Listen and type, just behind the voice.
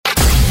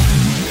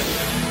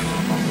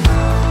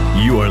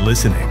You're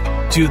listening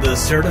to the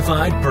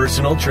Certified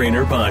Personal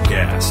Trainer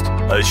Podcast,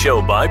 a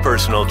show by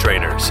personal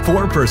trainers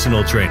for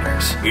personal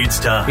trainers. It's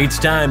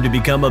time to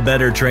become a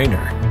better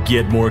trainer,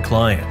 get more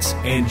clients,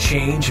 and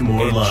change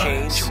more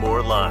lives.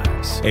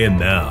 And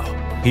now,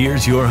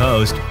 here's your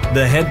host,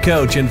 the head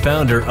coach and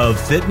founder of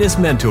Fitness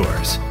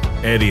Mentors,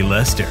 Eddie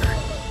Lester.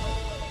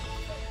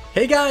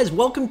 Hey guys,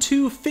 welcome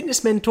to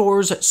Fitness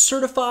Mentors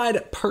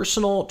Certified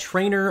Personal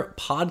Trainer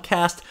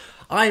Podcast.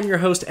 I am your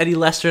host, Eddie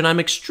Lester, and I'm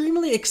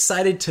extremely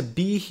excited to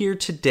be here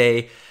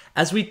today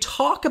as we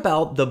talk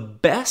about the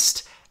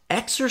best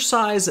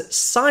exercise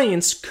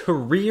science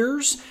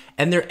careers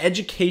and their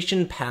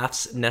education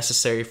paths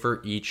necessary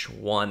for each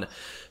one.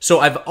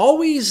 So I've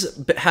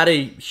always had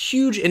a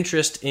huge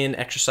interest in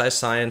exercise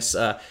science.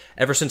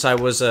 Ever since I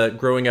was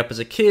growing up as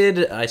a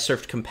kid, I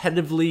surfed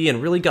competitively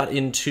and really got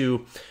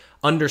into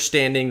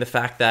understanding the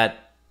fact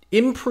that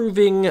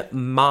improving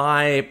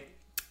my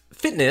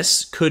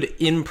fitness could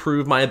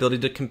improve my ability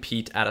to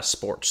compete at a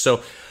sport.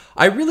 So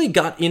I really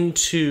got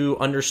into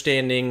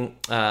understanding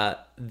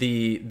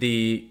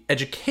the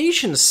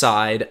education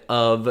side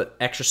of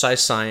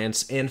exercise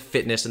science and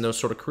fitness and those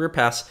sort of career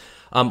paths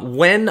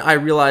when I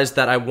realized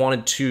that I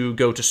wanted to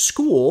go to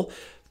school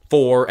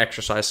for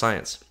exercise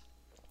science.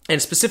 And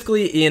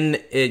specifically in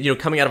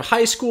coming out of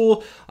high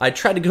school, I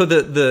tried to go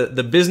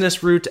the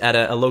business route at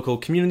a local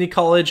community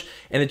college,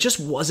 and it just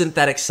wasn't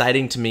that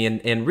exciting to me,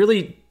 and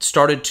really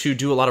started to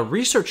do a lot of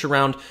research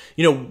around,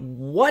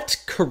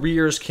 what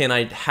careers can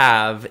I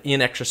have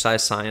in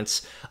exercise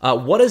science?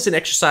 What does an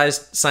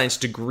exercise science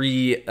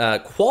degree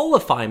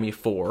qualify me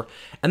for?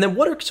 And then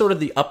what are sort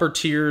of the upper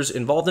tiers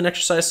involved in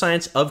exercise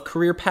science of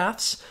career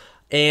paths?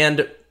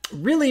 And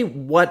really,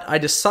 what I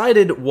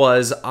decided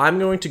was I'm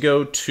going to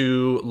go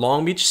to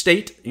Long Beach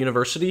State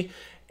University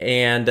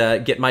and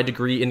get my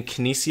degree in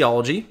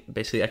kinesiology,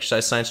 basically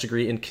exercise science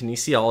degree in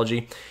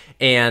kinesiology.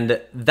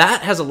 And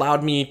that has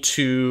allowed me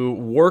to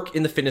work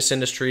in the fitness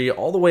industry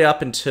all the way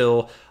up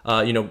until,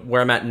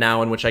 where I'm at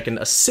now, in which I can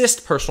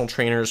assist personal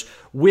trainers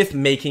with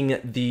making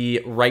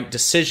the right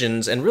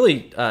decisions and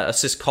really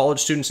assist college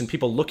students and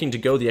people looking to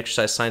go the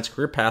exercise science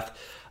career path,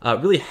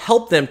 really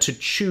help them to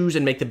choose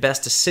and make the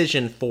best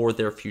decision for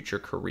their future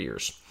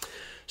careers.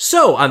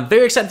 So I'm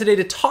very excited today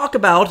to talk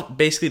about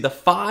basically the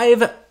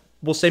 5,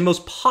 we'll say,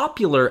 most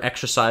popular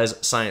exercise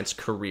science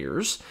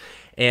careers.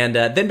 And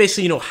then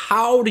basically,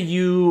 how do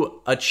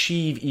you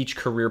achieve each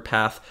career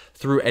path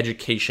through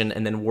education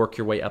and then work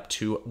your way up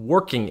to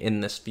working in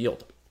this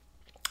field?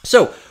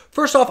 So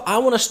first off, I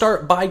want to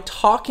start by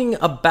talking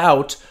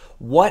about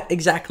what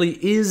exactly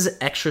is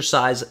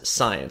exercise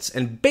science.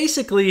 And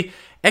basically,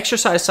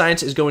 exercise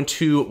science is going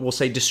to, we'll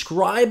say,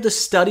 describe the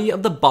study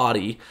of the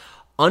body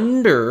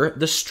under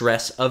the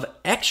stress of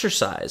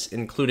exercise,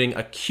 including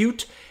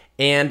acute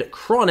and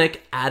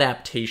chronic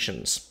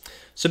adaptations.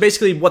 So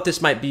basically what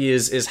this might be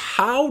is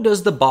how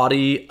does the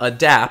body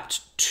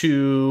adapt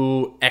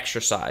to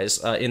exercise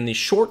in the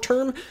short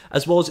term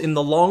as well as in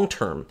the long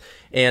term?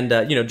 And,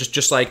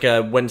 just like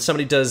when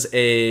somebody does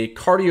a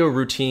cardio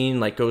routine,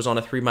 like goes on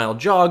a 3-mile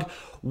jog,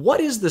 what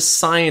is the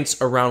science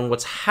around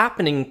what's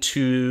happening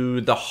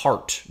to the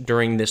heart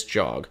during this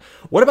jog?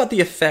 What about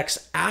the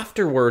effects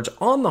afterwards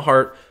on the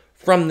heart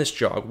from this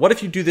jog? What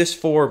if you do this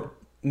for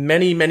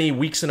many, many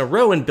weeks in a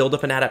row and build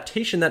up an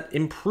adaptation that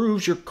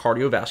improves your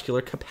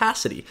cardiovascular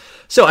capacity?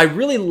 So I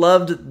really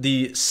loved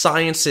the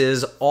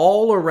sciences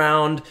all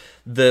around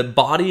the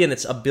body and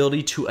its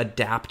ability to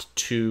adapt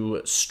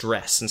to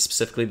stress, and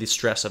specifically the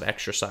stress of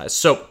exercise.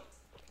 So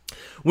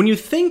when you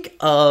think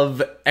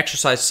of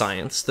exercise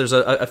science, there's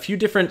a few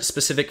different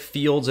specific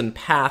fields and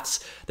paths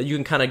that you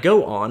can kind of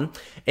go on.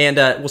 And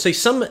we'll say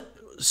some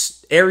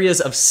areas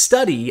of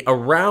study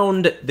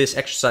around this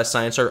exercise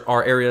science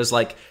are areas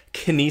like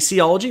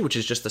kinesiology, which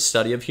is just the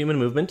study of human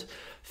movement,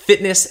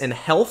 fitness and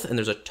health, and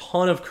there's a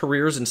ton of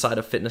careers inside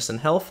of fitness and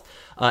health,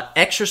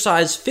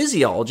 exercise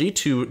physiology,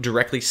 to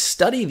directly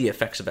study the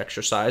effects of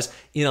exercise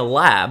in a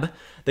lab.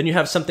 Then you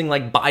have something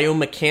like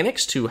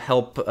biomechanics to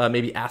help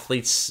maybe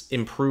athletes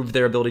improve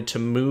their ability to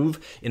move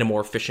in a more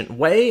efficient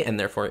way and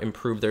therefore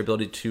improve their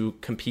ability to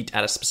compete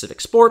at a specific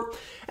sport.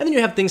 And then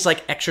you have things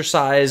like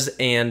exercise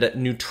and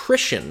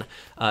nutrition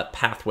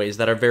pathways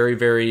that are very,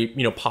 very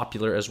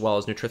popular as well.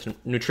 As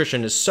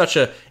nutrition is such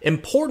an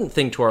important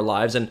thing to our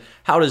lives, and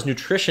how does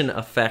nutrition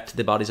affect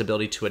the body's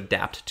ability to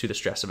adapt to the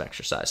stress of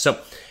exercise? So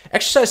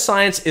exercise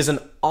science is an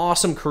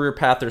awesome career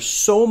path. There's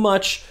so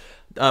much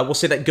we'll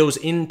say that goes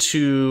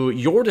into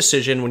your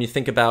decision when you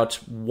think about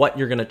what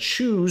you're going to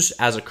choose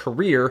as a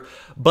career,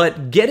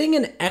 but getting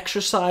an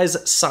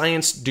exercise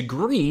science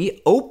degree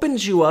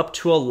opens you up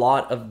to a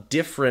lot of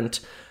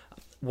different,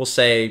 we'll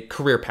say,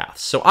 career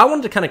paths. So I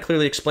wanted to kind of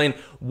clearly explain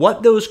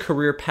what those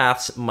career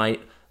paths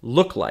might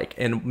look like,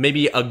 and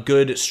maybe a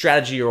good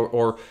strategy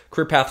or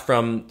career path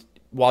from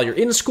while you're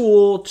in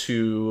school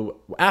to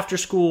after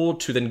school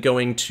to then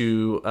going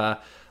to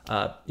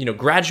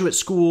graduate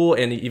school,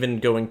 and even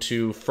going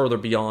to further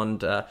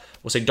beyond, we'll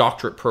say,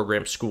 doctorate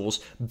program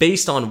schools,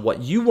 based on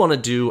what you want to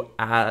do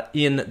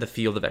in the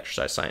field of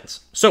exercise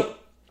science. So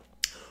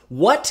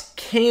what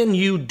can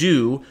you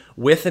do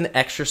with an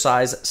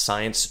exercise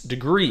science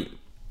degree?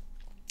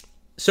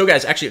 So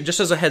guys, actually, just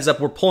as a heads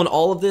up, we're pulling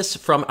all of this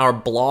from our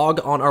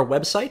blog on our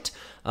website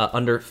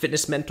under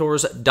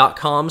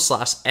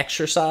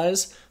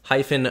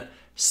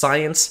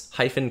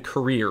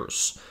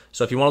fitnessmentors.com/exercise-science-careers.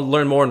 So if you want to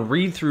learn more and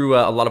read through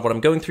a lot of what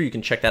I'm going through, you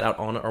can check that out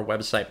on our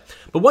website.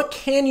 But what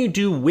can you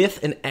do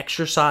with an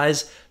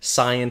exercise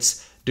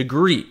science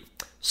degree?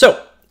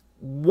 So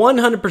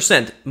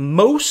 100%,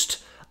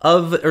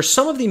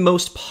 some of the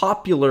most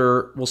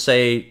popular, we'll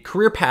say,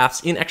 career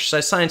paths in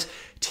exercise science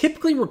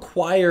typically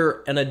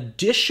require an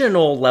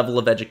additional level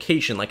of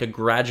education, like a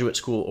graduate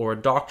school or a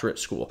doctorate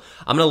school.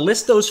 I'm going to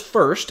list those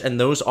first, and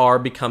those are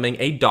becoming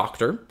a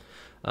doctor,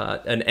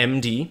 an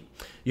MD.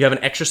 You have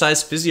an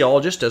exercise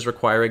physiologist, does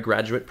require a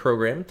graduate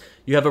program.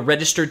 You have a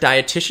registered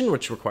dietitian,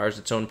 which requires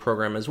its own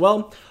program as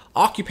well.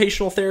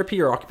 Occupational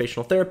therapy or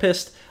occupational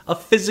therapist. A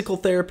physical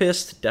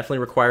therapist definitely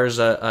requires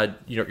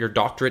your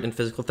doctorate in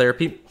physical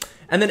therapy.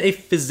 And then a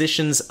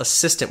physician's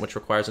assistant, which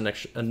requires an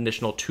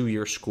additional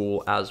 2-year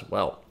school as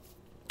well.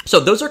 So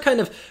those are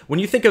kind of, when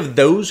you think of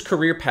those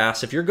career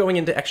paths, if you're going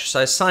into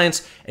exercise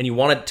science and you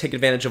want to take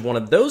advantage of one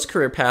of those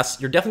career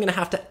paths, you're definitely going to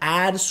have to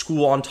add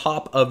school on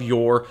top of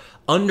your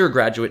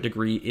undergraduate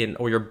degree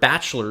or your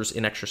bachelor's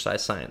in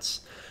exercise science.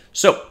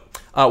 So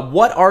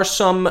what are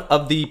some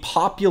of the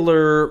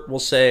popular, we'll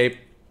say,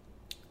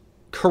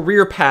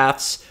 career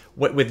paths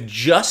with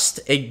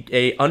just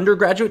a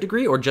undergraduate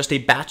degree or just a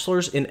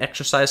bachelor's in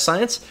exercise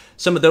science?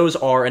 Some of those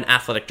are an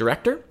athletic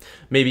director,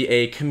 maybe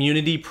a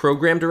community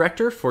program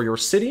director for your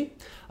city,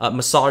 a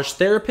massage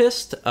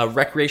therapist, a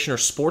recreation or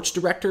sports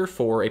director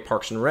for a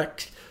Parks and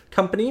Rec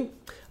company,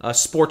 a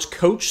sports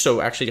coach.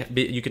 So actually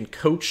you can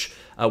coach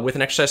with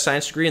an exercise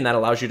science degree, and that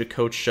allows you to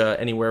coach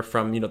anywhere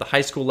from the high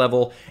school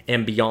level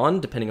and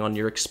beyond, depending on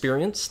your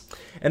experience.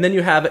 And then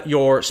you have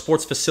your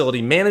sports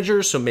facility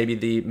manager, so maybe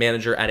the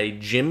manager at a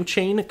gym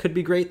chain could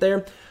be great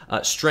there.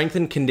 Strength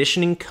and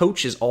conditioning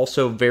coach is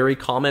also very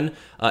common,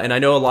 and I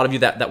know a lot of you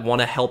that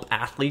want to help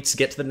athletes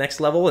get to the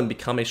next level and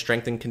become a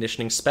strength and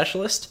conditioning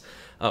specialist.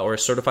 Or a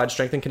certified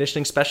strength and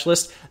conditioning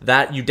specialist,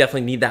 that you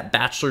definitely need that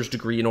bachelor's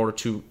degree in order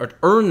to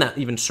earn that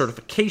even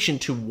certification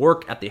to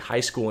work at the high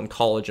school and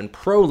college and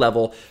pro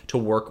level to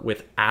work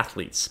with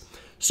athletes.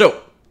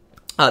 So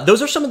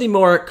those are some of the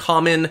more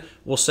common,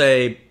 we'll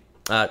say,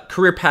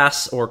 career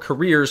paths or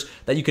careers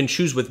that you can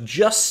choose with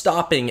just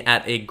stopping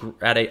at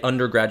a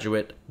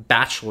undergraduate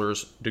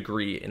bachelor's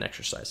degree in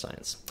exercise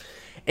science.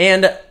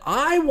 And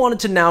I wanted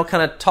to now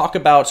kind of talk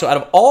about, so out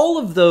of all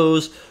of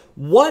those,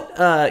 what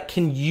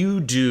can you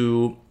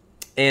do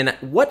and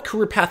what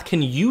career path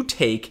can you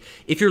take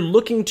if you're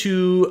looking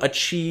to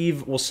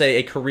achieve, we'll say,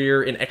 a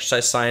career in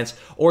exercise science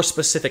or a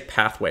specific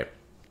pathway?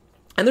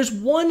 And there's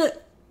one,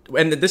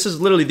 and this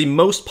is literally the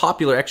most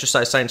popular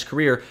exercise science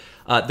career.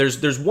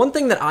 There's one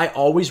thing that I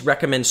always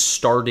recommend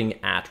starting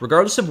at,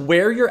 regardless of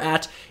where you're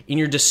at in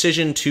your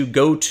decision to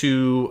go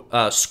to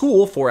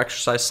school for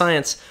exercise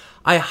science.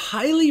 I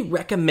highly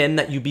recommend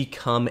that you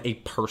become a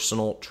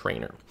personal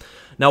trainer.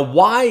 Now,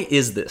 why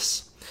is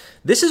this?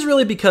 This is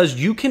really because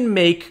you can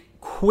make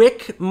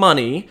quick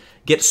money,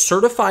 get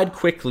certified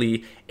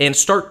quickly, and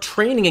start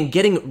training and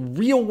getting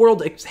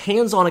real-world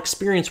hands-on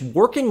experience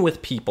working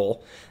with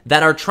people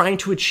that are trying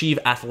to achieve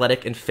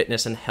athletic and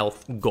fitness and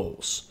health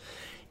goals.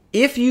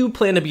 If you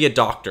plan to be a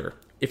doctor,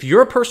 if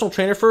you're a personal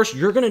trainer first,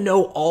 you're going to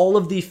know all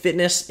of the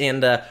fitness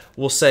and,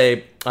 we'll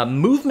say,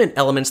 movement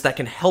elements that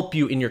can help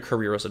you in your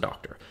career as a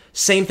doctor.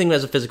 Same thing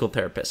as a physical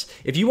therapist.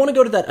 If you want to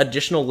go to that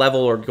additional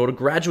level or go to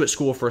graduate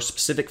school for a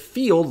specific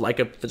field, like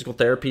a physical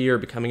therapy or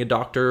becoming a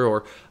doctor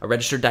or a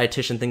registered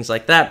dietitian, things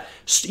like that,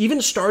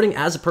 even starting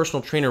as a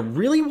personal trainer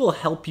really will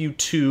help you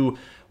to,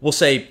 we'll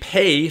say,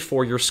 pay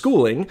for your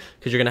schooling,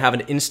 because you're going to have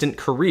an instant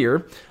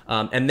career,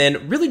 and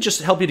then really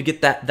just help you to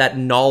get that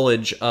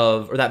knowledge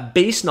of, or that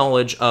base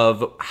knowledge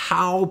of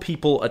how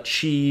people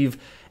achieve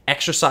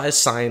exercise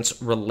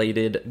science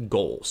related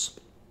goals.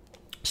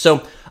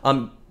 So,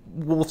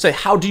 we'll say,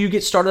 how do you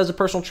get started as a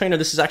personal trainer?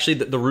 This is actually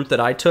the route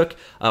that I took.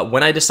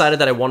 When I decided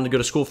that I wanted to go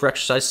to school for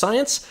exercise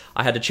science,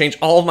 I had to change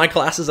all of my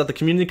classes at the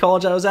community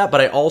college I was at,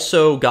 but I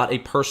also got a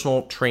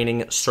personal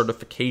training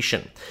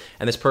certification.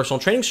 And this personal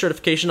training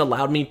certification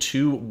allowed me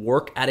to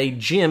work at a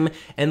gym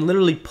and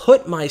literally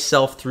put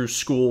myself through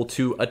school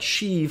to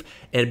achieve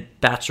a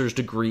bachelor's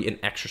degree in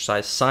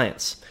exercise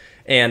science.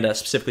 And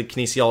specifically,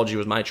 kinesiology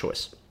was my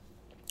choice.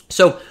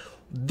 So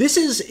this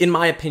is, in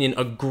my opinion,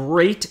 a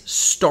great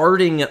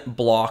starting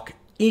block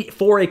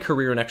for a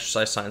career in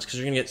exercise science, because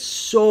you're going to get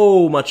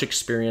so much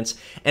experience,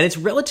 and it's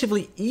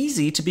relatively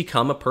easy to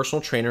become a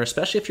personal trainer,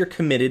 especially if you're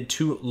committed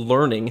to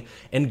learning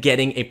and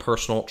getting a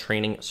personal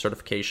training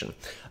certification.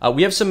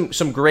 We have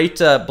some great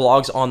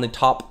blogs on the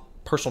top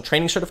personal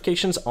training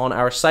certifications on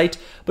our site,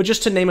 but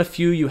just to name a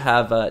few, you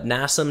have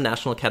NASM,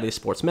 National Academy of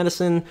Sports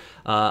Medicine,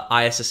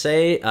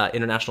 ISSA,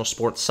 International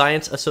Sports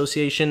Science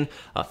Association,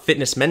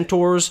 Fitness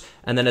Mentors,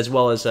 and then as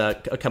well as a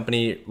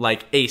company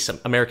like ACE,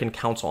 American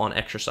Council on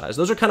Exercise.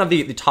 Those are kind of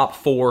the top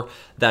four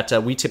that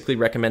we typically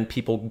recommend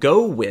people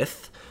go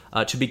with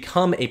to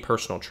become a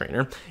personal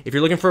trainer. If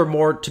you're looking for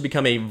more to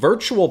become a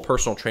virtual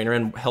personal trainer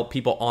and help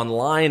people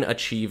online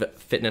achieve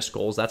fitness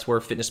goals, that's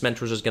where Fitness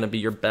Mentors is going to be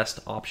your best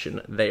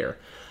option there.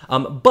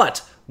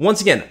 But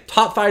once again,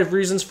 top 5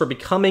 reasons for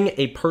becoming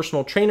a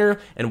personal trainer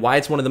and why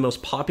it's one of the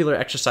most popular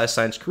exercise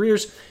science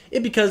careers.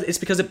 It's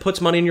because it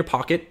puts money in your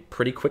pocket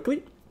pretty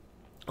quickly,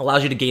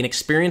 allows you to gain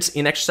experience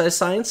in exercise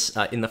science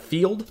in the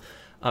field,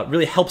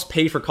 really helps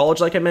pay for college,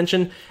 like I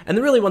mentioned, and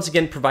then really, once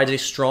again, provides a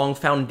strong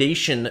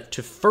foundation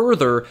to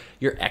further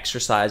your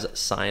exercise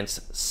science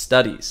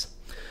studies.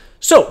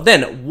 So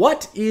then,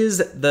 what is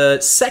the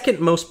second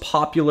most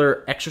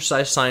popular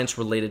exercise science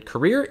related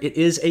career? It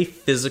is a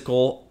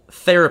physical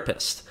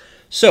therapist.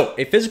 So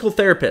a physical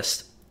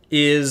therapist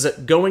is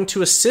going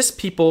to assist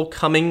people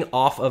coming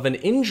off of an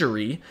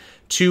injury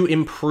to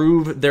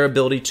improve their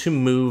ability to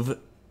move,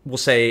 we'll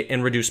say,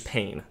 and reduce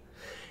pain.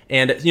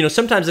 And,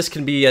 sometimes this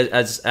can be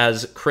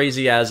as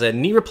crazy as a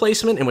knee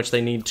replacement, in which they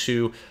need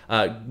to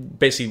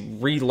basically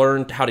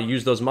relearn how to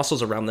use those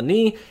muscles around the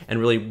knee and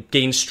really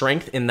gain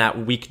strength in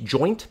that weak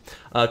joint.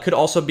 Could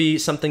also be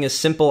something as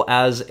simple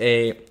as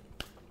a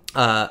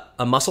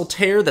muscle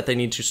tear that they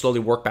need to slowly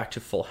work back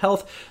to full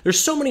health. There's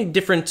so many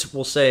different,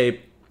 we'll say,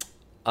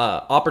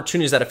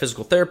 opportunities that a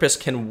physical therapist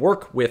can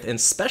work with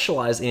and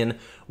specialize in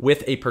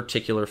with a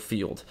particular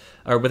field,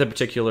 or with a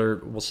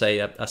particular, we'll say,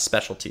 a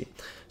specialty.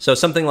 So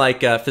something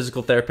like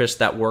physical therapists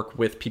that work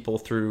with people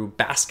through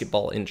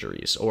basketball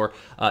injuries, or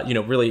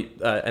really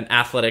an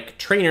athletic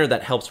trainer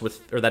that helps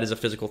with, or that is a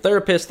physical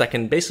therapist that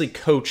can basically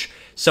coach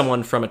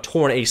someone from a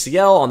torn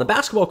ACL on the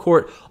basketball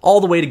court all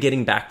the way to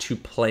getting back to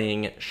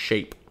playing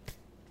shape.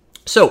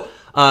 So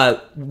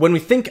when we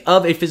think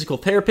of a physical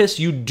therapist,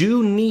 you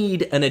do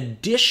need an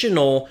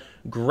additional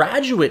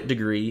graduate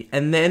degree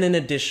and then an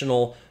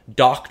additional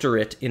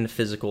doctorate in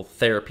physical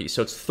therapy.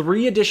 So it's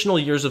 3 additional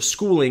years of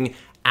schooling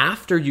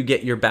after you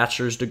get your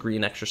bachelor's degree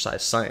in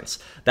exercise science.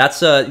 That's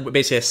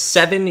basically a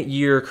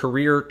 7-year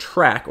career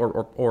track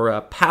or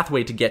a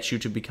pathway to get you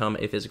to become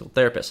a physical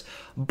therapist.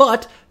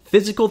 But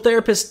physical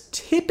therapists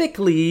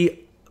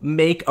typically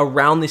make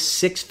around the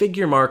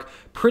 6-figure mark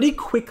pretty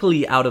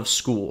quickly out of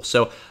school.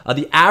 So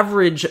the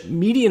average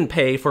median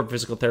pay for a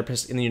physical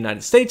therapist in the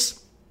United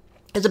States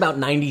is about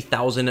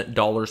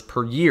 $90,000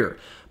 per year.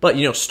 But,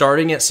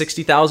 starting at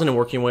 $60,000 and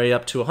working your way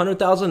up to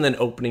 $100,000, then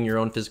opening your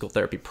own physical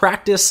therapy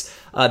practice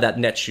that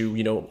nets you,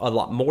 a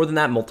lot more than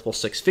that, multiple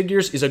 6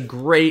 figures, is a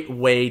great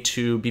way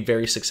to be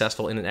very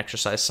successful in an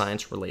exercise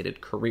science related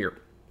career.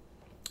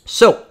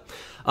 So,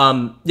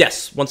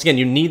 yes, once again,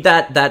 you need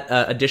that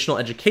additional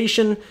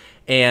education.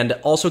 And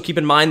also keep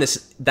in mind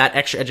that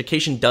extra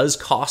education does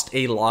cost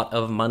a lot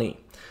of money.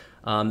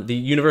 The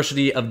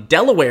University of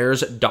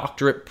Delaware's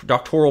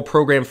doctoral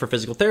program for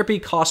physical therapy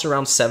costs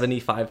around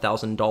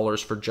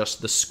 $75,000 for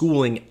just the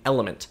schooling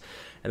element.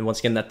 And once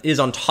again, that is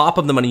on top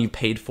of the money you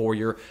paid for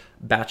your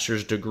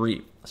bachelor's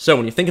degree. So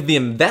when you think of the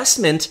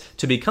investment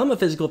to become a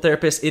physical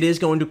therapist, it is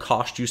going to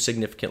cost you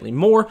significantly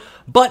more,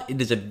 but it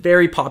is a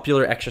very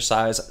popular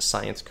exercise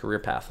science career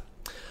path.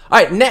 All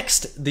right,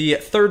 next, the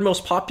third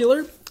most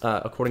popular,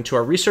 according to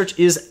our research,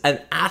 is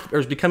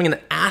becoming an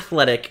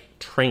athletic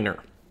trainer.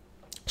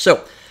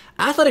 So,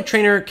 athletic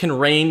trainer can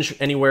range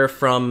anywhere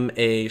from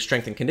a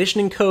strength and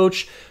conditioning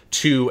coach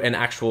to an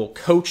actual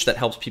coach that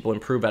helps people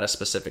improve at a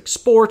specific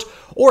sport,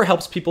 or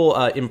helps people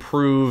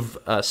improve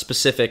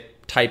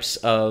specific types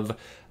of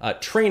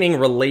training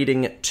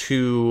relating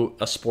to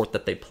a sport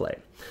that they play.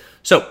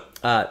 So,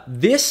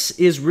 this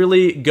is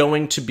really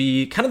going to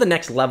be kind of the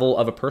next level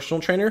of a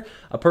personal trainer.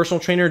 A personal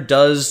trainer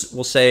does,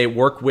 we'll say,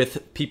 work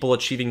with people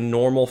achieving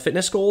normal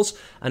fitness goals.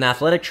 An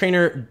athletic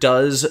trainer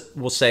does,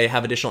 we'll say,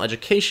 have additional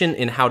education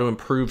in how to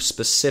improve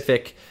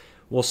specific,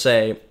 we'll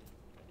say,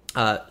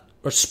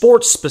 or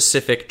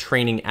sports-specific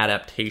training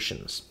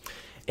adaptations.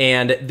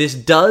 And this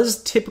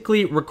does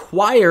typically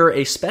require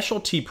a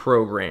specialty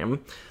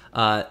program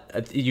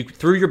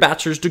through your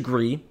bachelor's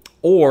degree,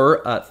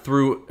 or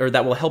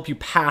that will help you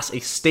pass a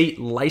state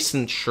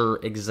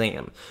licensure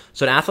exam.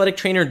 So an athletic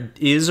trainer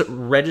is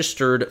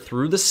registered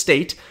through the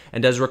state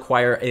and does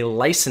require a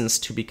license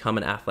to become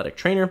an athletic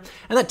trainer,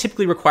 and that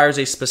typically requires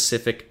a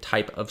specific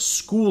type of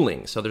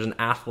schooling. So there's an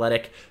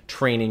athletic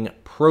training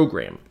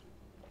program.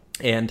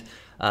 And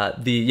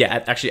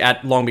actually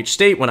at Long Beach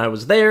State, when I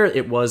was there,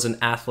 it was an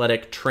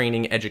athletic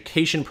training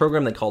education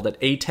program. They called it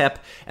ATEP,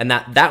 and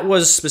that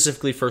was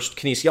specifically for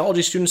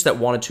kinesiology students that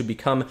wanted to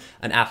become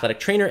an athletic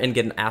trainer and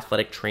get an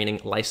athletic training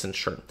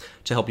licensure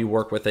to help you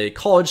work with a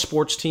college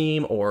sports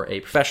team or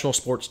a professional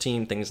sports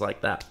team, things like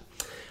that.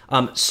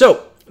 What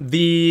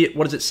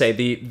does it say?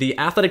 The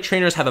athletic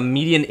trainers have a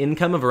median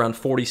income of around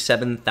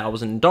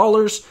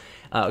 $47,000.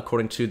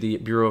 According to the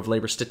Bureau of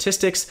Labor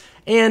Statistics,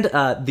 and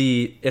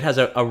it has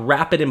a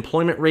rapid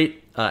employment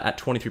rate at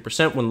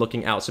 23% when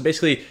looking out. So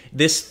basically,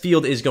 this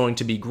field is going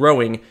to be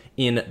growing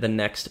in the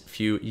next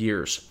few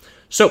years.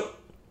 So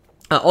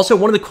also,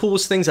 one of the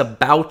coolest things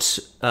about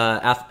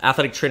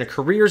athletic trainer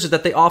careers is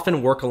that they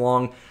often work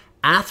along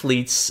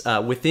athletes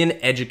within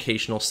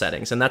educational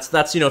settings. And that's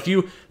if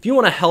you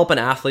want to help an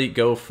athlete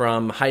go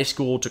from high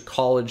school to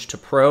college to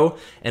pro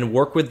and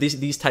work with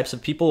these types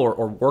of people,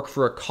 or work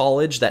for a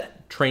college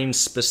that trains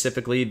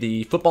specifically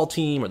the football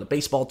team or the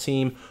baseball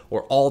team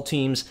or all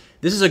teams,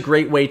 this is a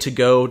great way to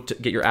go to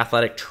get your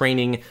athletic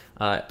training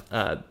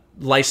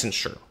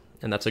licensure.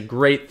 And that's a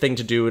great thing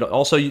to do.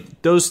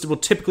 Those will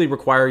typically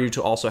require you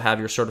to also have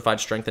your certified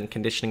strength and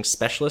conditioning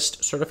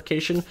specialist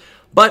certification.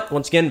 But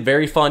once again,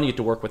 very fun. You get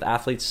to work with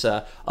athletes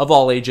of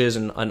all ages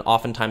and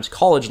oftentimes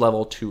college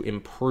level to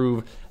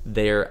improve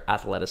their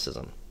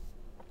athleticism.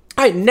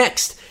 All right,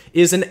 next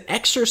is an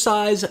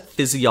exercise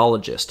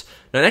physiologist.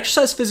 Now, an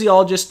exercise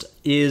physiologist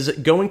is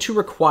going to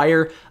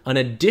require an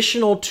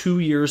additional 2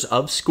 years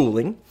of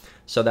schooling.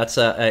 So that's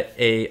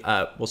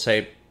we'll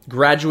say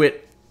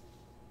graduate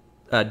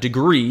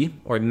degree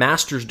or a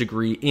master's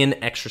degree in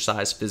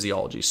exercise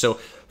physiology. So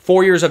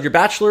 4 years of your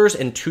bachelor's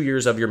and 2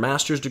 years of your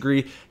master's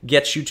degree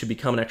gets you to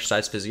become an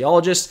exercise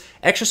physiologist.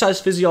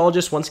 Exercise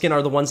physiologists, once again,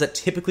 are the ones that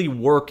typically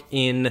work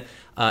in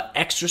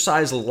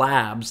exercise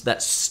labs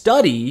that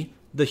study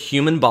the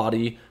human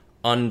body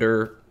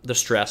under the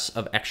stress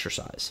of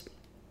exercise.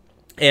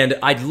 And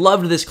I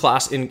loved this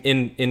class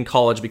in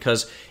college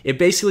because it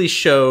basically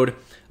showed,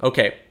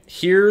 okay,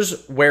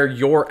 here's where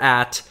you're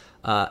at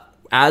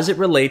as it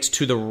relates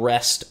to the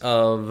rest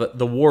of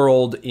the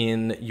world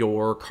in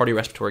your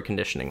cardiorespiratory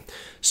conditioning.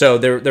 So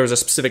there was a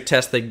specific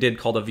test they did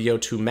called a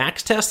VO2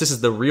 max test. This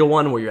is the real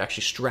one where you're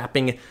actually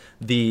strapping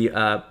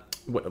the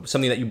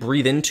something that you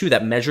breathe into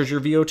that measures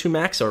your VO2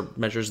 max, or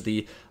measures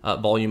the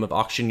volume of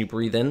oxygen you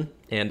breathe in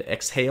and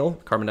exhale,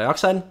 carbon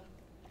dioxide.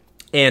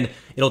 And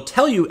it'll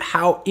tell you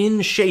how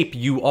in shape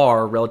you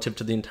are relative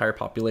to the entire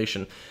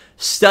population.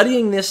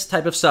 Studying this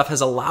type of stuff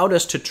has allowed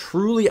us to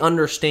truly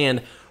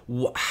understand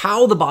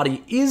how the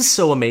body is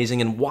so amazing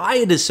and why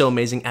it is so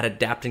amazing at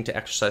adapting to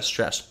exercise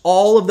stress.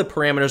 All of the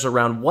parameters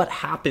around what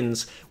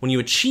happens when you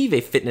achieve a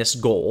fitness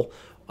goal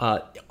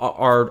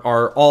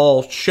are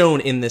all shown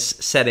in this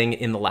setting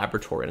in the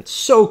laboratory. And it's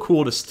so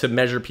cool to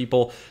measure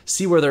people,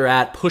 see where they're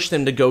at, push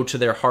them to go to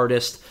their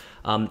hardest.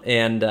 I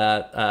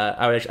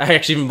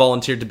actually even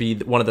volunteered to be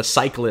one of the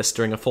cyclists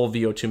during a full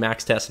VO2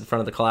 max test in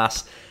front of the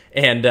class.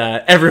 And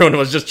everyone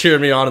was just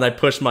cheering me on, and I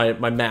pushed my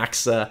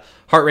max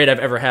heart rate I've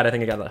ever had. I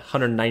think I got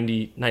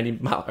 190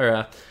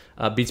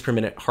 beats per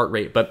minute heart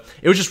rate. But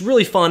it was just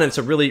really fun, and it's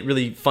a really,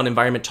 really fun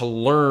environment to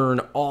learn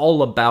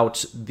all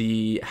about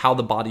how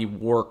the body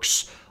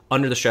works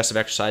under the stress of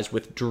exercise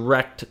with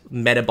direct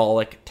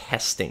metabolic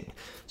testing.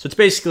 So it's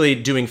basically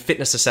doing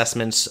fitness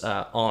assessments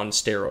on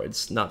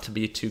steroids, not to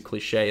be too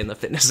cliche in the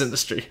fitness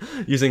industry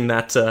using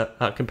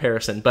that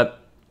comparison. But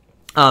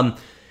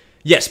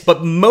yes,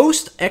 but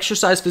most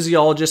exercise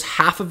physiologists,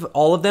 half of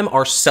all of them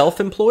are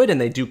self-employed,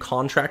 and they do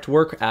contract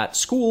work at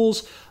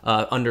schools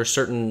under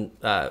certain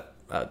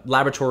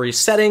laboratory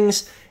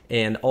settings,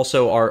 and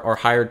also are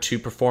hired to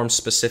perform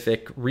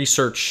specific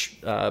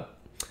research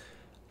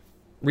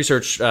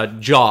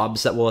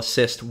jobs that will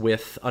assist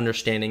with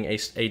understanding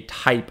a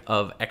type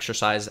of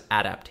exercise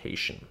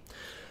adaptation.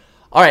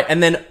 All right,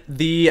 and then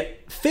the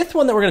fifth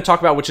one that we're going to talk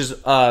about, which is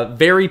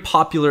very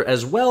popular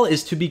as well,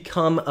 is to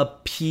become a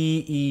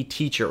PE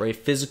teacher, or a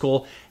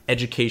physical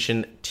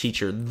education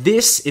teacher.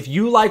 This, if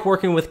you like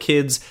working with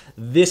kids,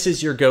 this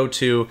is your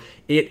go-to.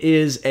 It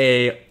is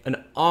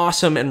an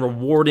awesome and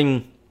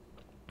rewarding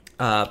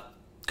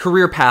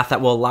career path that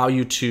will allow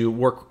you to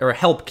work or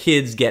help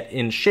kids get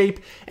in shape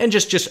and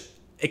just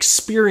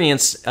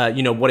experience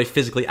what a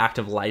physically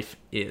active life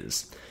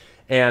is.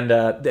 And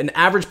an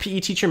average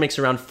PE teacher makes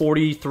around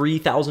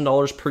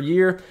 $43,000 per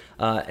year.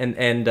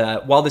 And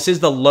while this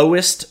is the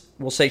lowest,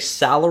 we'll say,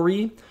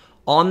 salary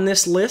on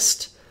this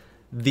list,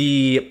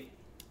 the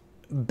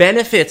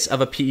benefits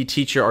of a PE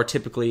teacher are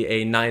typically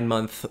a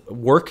 9-month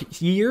work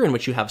year in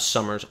which you have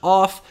summers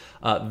off,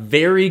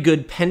 very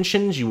good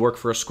pensions. You work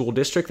for a school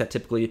district that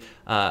typically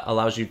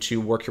allows you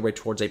to work your way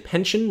towards a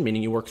pension,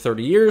 meaning you work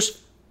 30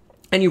 years.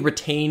 And you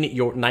retain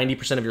your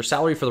 90% of your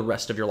salary for the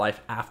rest of your life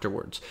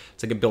afterwards.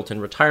 It's like a built-in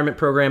retirement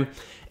program.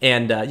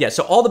 And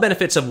so all the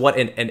benefits of what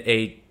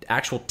an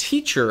actual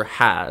teacher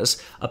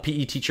has, a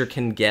PE teacher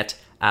can get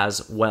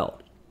as well.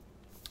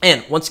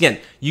 And once again,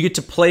 you get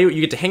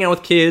to hang out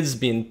with kids,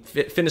 be in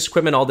fitness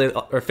equipment all day,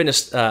 or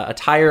fitness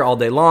attire all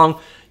day long.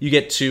 You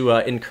get to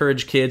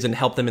encourage kids and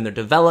help them in their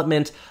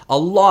development. A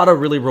lot of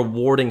really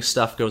rewarding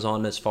stuff goes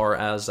on as far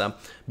as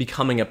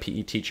becoming a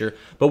PE teacher.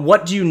 But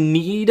what do you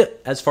need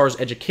as far as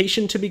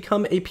education to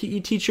become a PE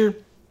teacher?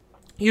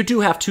 You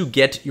do have to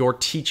get your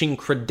teaching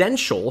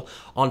credential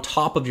on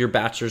top of your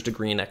bachelor's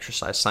degree in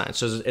exercise science.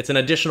 So it's an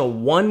additional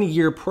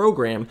 1-year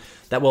program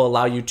that will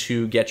allow you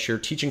to get your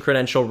teaching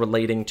credential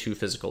relating to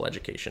physical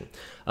education.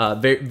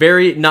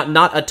 Very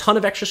not a ton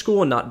of extra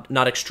school and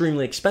not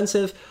extremely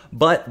expensive,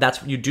 but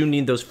you do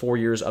need those 4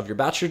 years of your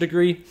bachelor's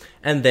degree,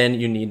 and then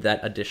you need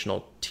that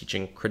additional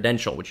teaching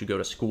credential, which you go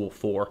to school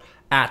for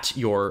at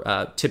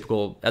your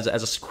typical as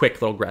a quick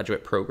little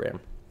graduate program.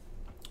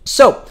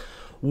 So,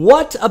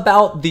 what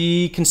about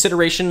the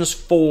considerations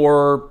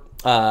for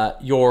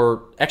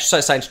your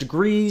exercise science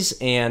degrees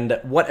and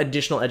what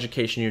additional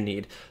education you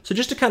need. So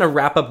just to kind of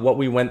wrap up what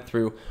we went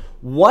through,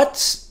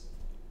 what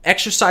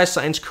exercise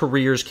science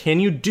careers can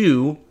you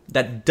do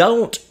that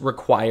don't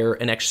require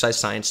an exercise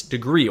science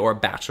degree or a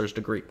bachelor's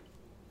degree?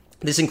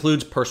 This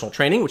includes personal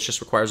training, which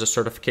just requires a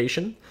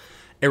certification,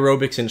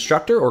 aerobics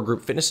instructor or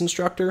group fitness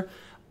instructor,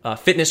 a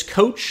fitness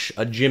coach,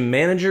 a gym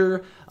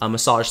manager, a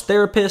massage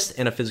therapist,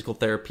 and a physical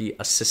therapy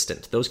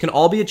assistant. Those can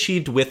all be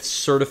achieved with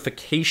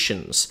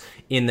certifications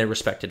in their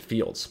respective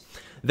fields.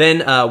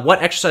 Then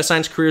what exercise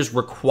science careers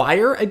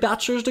require a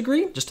bachelor's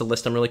degree? Just to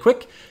list them really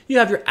quick. You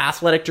have your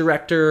athletic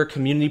director,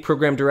 community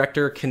program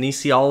director,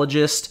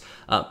 kinesiologist,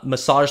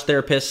 massage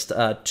therapist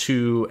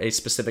to a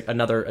specific,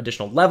 another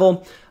additional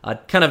level.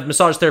 Kind of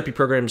massage therapy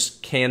programs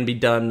can be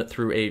done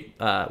through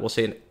we'll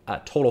say a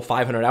total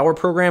 500-hour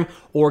program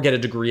or get a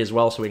degree as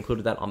well. So we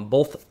included that on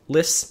both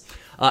lists.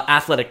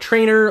 Athletic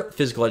trainer,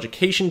 physical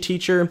education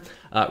teacher,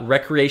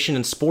 recreation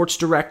and sports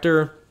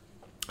director.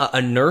 A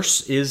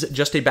nurse is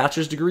just a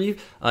bachelor's degree.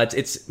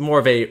 It's more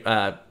of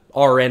a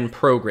RN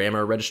program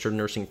or registered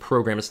nursing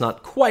program. It's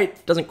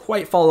doesn't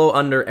quite follow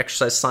under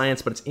exercise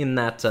science, but it's in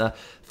that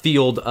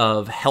field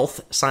of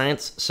health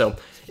science. So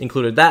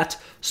included that.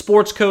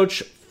 Sports coach,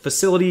 sports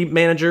facility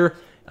manager,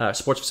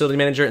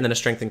 and then a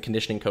strength and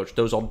conditioning coach.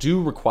 Those all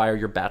do require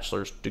your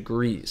bachelor's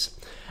degrees.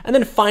 And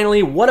then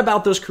finally, what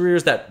about those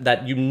careers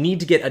that you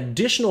need to get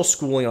additional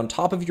schooling on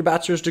top of your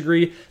bachelor's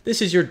degree?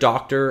 This is your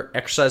doctor,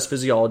 exercise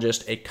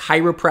physiologist, a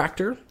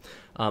chiropractor,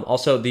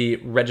 also the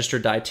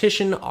registered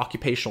dietitian,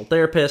 occupational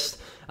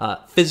therapist,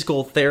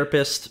 physical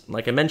therapist,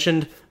 like I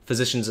mentioned,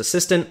 physician's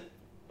assistant,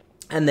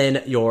 and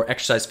then your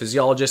exercise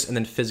physiologist, and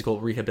then physical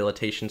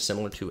rehabilitation,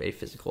 similar to a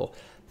physical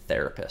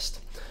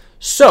therapist.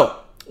 So,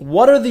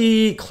 what are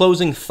the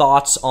closing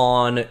thoughts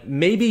on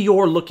maybe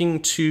you're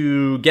looking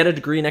to get a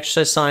degree in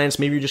exercise science,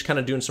 maybe you're just kind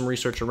of doing some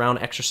research around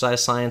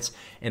exercise science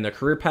and their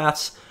career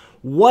paths?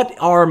 What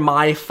are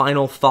my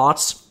final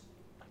thoughts?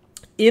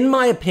 In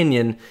my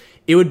opinion,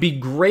 it would be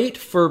great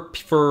for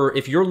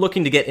if you're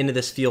looking to get into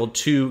this field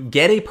to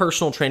get a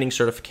personal training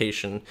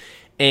certification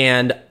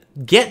and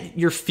get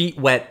your feet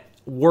wet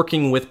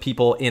working with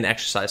people in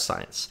exercise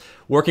science,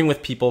 working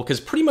with people,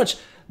 because pretty much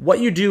what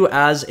you do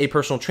as a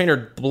personal trainer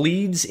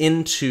bleeds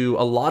into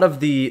a lot of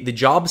the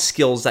job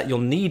skills that you'll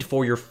need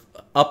for your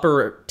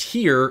upper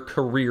tier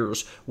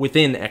careers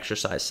within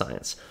exercise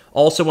science.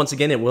 Also, once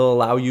again, it will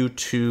allow you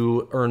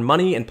to earn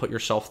money and put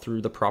yourself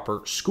through the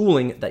proper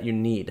schooling that you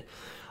need.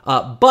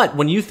 But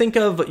when you think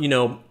of,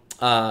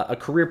 a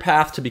career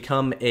path to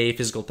become a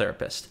physical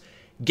therapist,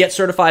 get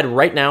certified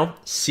right now.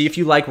 See if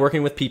you like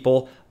working with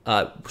people.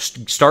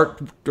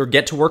 Start or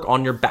get to work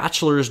on your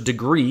bachelor's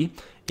degree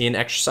in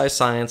exercise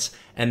science,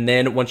 and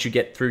then once you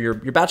get through your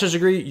bachelor's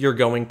degree, you're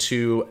going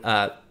to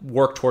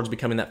work towards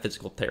becoming that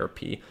physical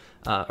therapy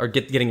or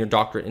getting your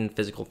doctorate in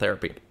physical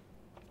therapy.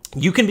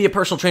 You can be a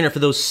personal trainer for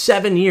those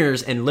 7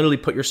 years and literally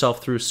put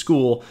yourself through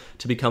school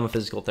to become a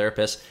physical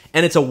therapist.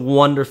 And it's a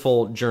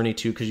wonderful journey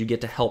too, because you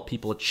get to help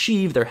people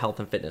achieve their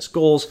health and fitness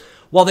goals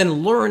while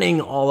then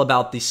learning all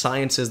about the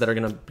sciences that are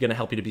going to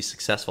help you to be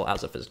successful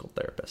as a physical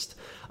therapist.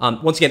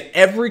 Once again,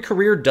 every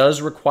career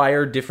does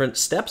require different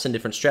steps and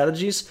different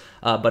strategies,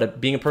 but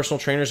being a personal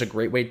trainer is a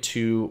great way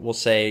to, we'll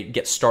say,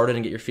 get started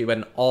and get your feet wet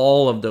in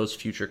all of those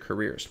future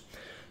careers.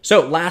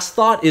 So last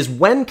thought is,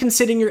 when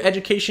considering your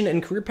education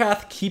and career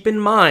path, keep in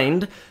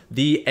mind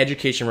the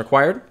education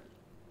required,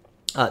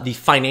 the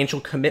financial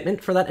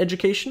commitment for that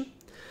education,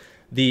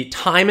 the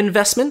time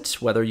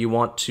investment, whether you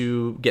want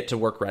to get to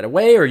work right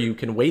away or you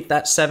can wait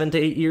that 7 to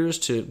 8 years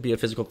to be a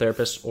physical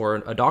therapist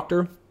or a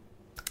doctor,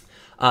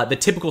 the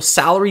typical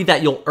salary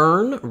that you'll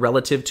earn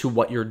relative to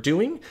what you're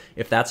doing.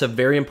 If that's a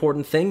very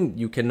important thing,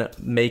 you can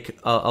make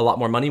a lot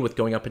more money with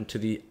going up into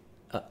the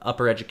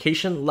upper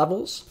education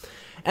levels.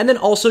 And then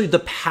also the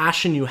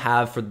passion you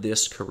have for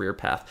this career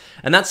path.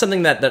 And that's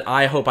something that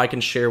I hope I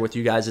can share with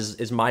you guys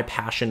is my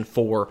passion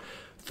for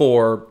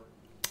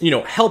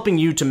helping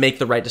you to make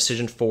the right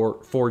decision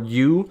for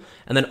you.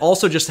 And then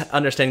also just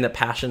understanding that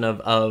passion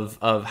of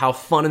how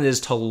fun it is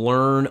to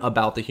learn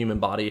about the human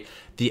body,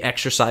 the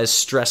exercise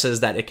stresses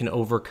that it can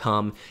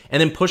overcome,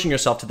 and then pushing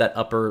yourself to that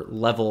upper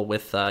level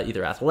with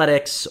either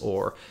athletics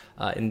or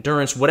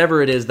endurance,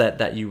 whatever it is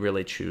that you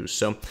really choose.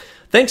 So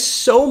thanks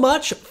so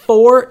much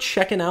for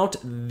checking out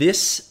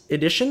this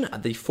edition,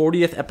 the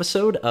 40th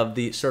episode of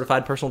the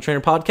Certified Personal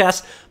Trainer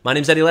Podcast. My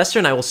name's Eddie Lester,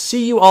 and I will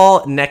see you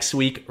all next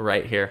week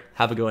right here.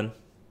 Have a good one.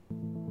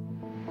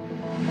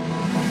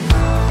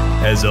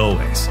 As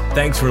always,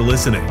 thanks for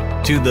listening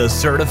to the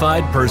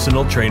Certified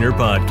Personal Trainer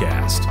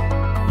Podcast.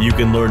 You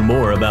can learn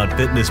more about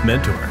Fitness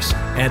Mentors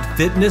at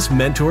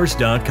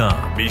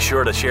fitnessmentors.com. Be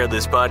sure to share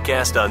this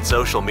podcast on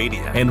social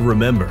media. And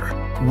remember,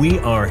 we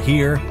are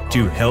here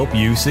to help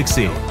you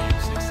succeed.